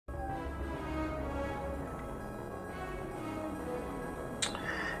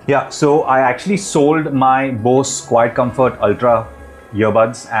Yeah, so I actually sold my Bose Quiet Comfort Ultra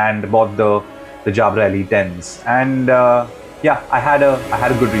earbuds and bought the Jabra Elite 10s. And yeah, I had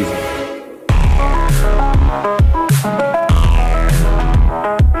a good reason.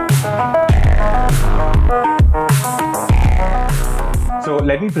 So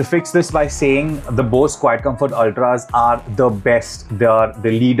let me prefix this by saying the Bose Quiet Comfort Ultras are the best. They are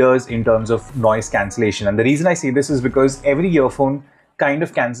the leaders in terms of noise cancellation. And the reason I say this is because every earphone kind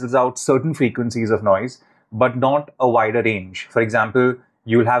of cancels out certain frequencies of noise, but not a wider range. For example,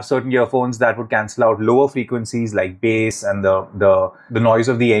 you'll have certain earphones that would cancel out lower frequencies like bass and the noise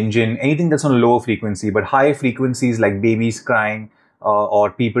of the engine, anything that's on a lower frequency, but higher frequencies like babies crying, or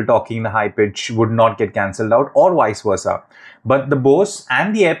people talking in a high pitch would not get cancelled out, or vice versa. But the Bose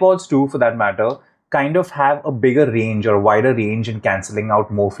and the AirPods too, for that matter, kind of have a bigger range or a wider range in cancelling out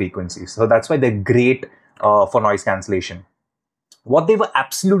more frequencies. So that's why they're great for noise cancellation. What they were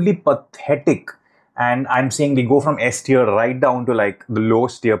absolutely pathetic, and I'm saying they go from S tier right down to like the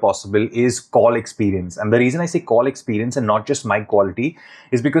lowest tier possible, is call experience. And the reason I say call experience and not just mic quality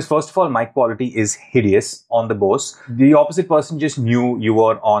is because, first of all, mic quality is hideous on the Bose. The opposite person just knew you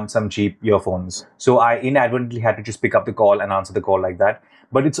were on some cheap earphones. So I inadvertently had to just pick up the call and answer the call like that.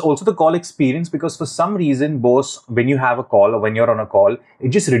 But it's also the call experience, because for some reason, Bose, when you have a call or when you're on a call, it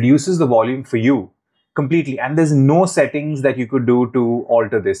just reduces the volume for you completely, and there's no settings that you could do to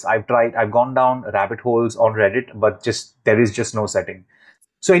alter this. I've gone down rabbit holes on Reddit, but there is just no setting.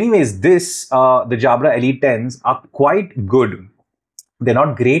 So anyways, the Jabra Elite 10s are quite good. They're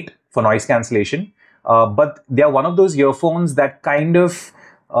not great for noise cancellation, but they are one of those earphones that kind of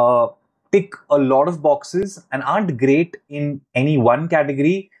tick a lot of boxes and aren't great in any one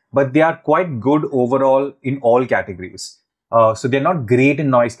category, but they are quite good overall in all categories. So they're not great in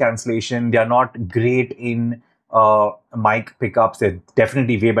noise cancellation. They are not great in mic pickups. They're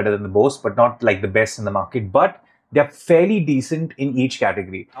definitely way better than the Bose, but not like the best in the market. But they're fairly decent in each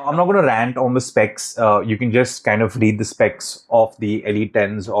category. I'm not going to rant on the specs. You can just kind of read the specs of the Elite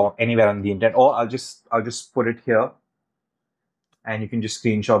 10s or anywhere on the internet, or I'll just put it here, and you can just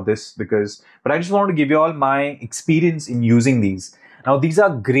screenshot this but I just wanted to give you all my experience in using these. Now, these are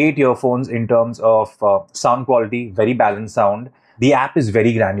great earphones in terms of sound quality, very balanced sound. The app is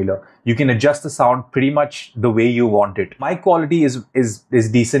very granular. You can adjust the sound pretty much the way you want it. Mic quality is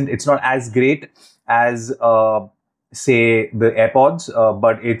decent. It's not as great as say the AirPods,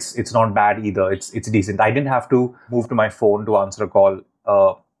 but it's not bad either. It's decent. I didn't have to move to my phone to answer a call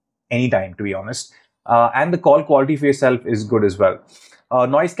anytime, to be honest. And the call quality for yourself is good as well.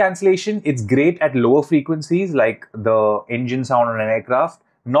 Noise cancellation, it's great at lower frequencies like the engine sound on an aircraft,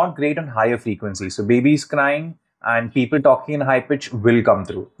 not great on higher frequencies. So babies crying and people talking in high pitch will come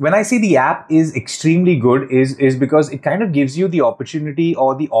through. When I say the app is extremely good is because it kind of gives you the opportunity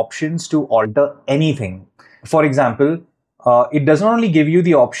or the options to alter anything. For example, it doesn't only give you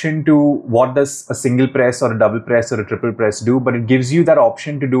the option to what does a single press or a double press or a triple press do, but it gives you that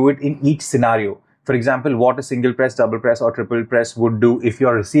option to do it in each scenario. For example, what a single press, double press, or triple press would do if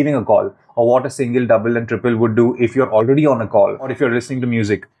you're receiving a call, or what a single, double, and triple would do if you're already on a call, or if you're listening to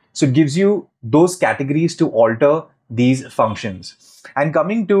music. So it gives you those categories to alter these functions. And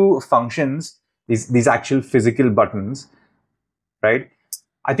coming to functions, these actual physical buttons, right?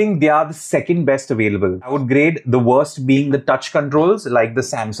 I think they are the second best available. I would grade the worst being the touch controls like the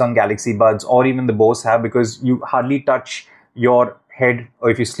Samsung Galaxy Buds or even the Bose have, because you hardly touch your head, or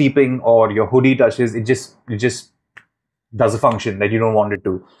if you're sleeping or your hoodie touches, it just does a function that you don't want it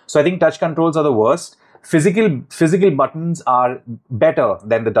to. So I think touch controls are the worst. Physical buttons are better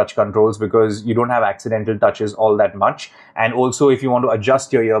than the touch controls because you don't have accidental touches all that much. And also, if you want to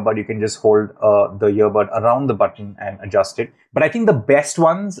adjust your earbud, you can just hold the earbud around the button and adjust it. But I think the best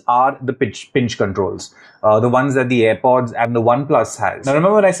ones are the pinch controls, the ones that the AirPods and the OnePlus has. Now,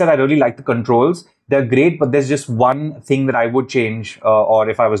 remember when I said I really like the controls? They're great, but there's just one thing that I would change, or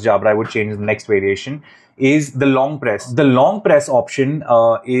if I was Jabra, I would change the next variation, is the long press. The long press option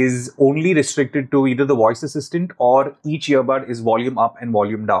is only restricted to either the voice assistant or each earbud is volume up and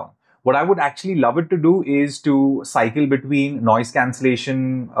volume down. What I would actually love it to do is to cycle between noise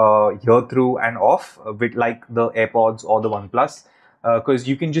cancellation hear through and off with like the AirPods or the OnePlus. Because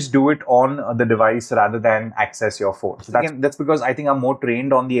you can just do it on the device rather than access your phone. So that's because I think I'm more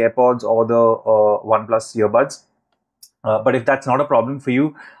trained on the AirPods or the OnePlus earbuds. But if that's not a problem for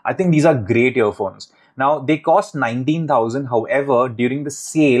you, I think these are great earphones. Now, they cost 19,000. However, during the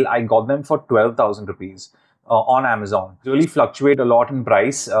sale, I got them for 12,000 rupees on Amazon. They really fluctuate a lot in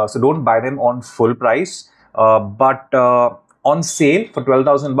price. So don't buy them on full price. But on sale for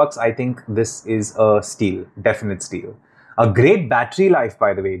 12,000 bucks, I think this is a steal, definite steal. A great battery life,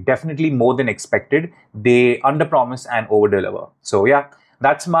 by the way, definitely more than expected. They under-promise and over-deliver. So yeah,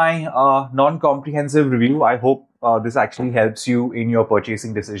 that's my non-comprehensive review. I hope this actually helps you in your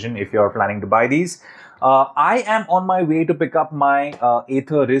purchasing decision if you're planning to buy these. I am on my way to pick up my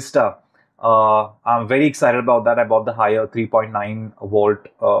Aether Rista. I'm very excited about that. I bought the higher 3.9 volt,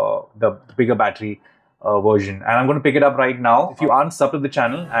 the bigger battery version, and I'm going to pick it up right now. If you aren't subbed to the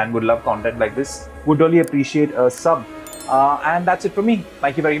channel and would love content like this, would really appreciate a sub. And that's it for me.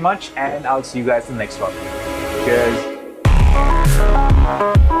 Thank you very much, and I'll see you guys in the next one. Cheers.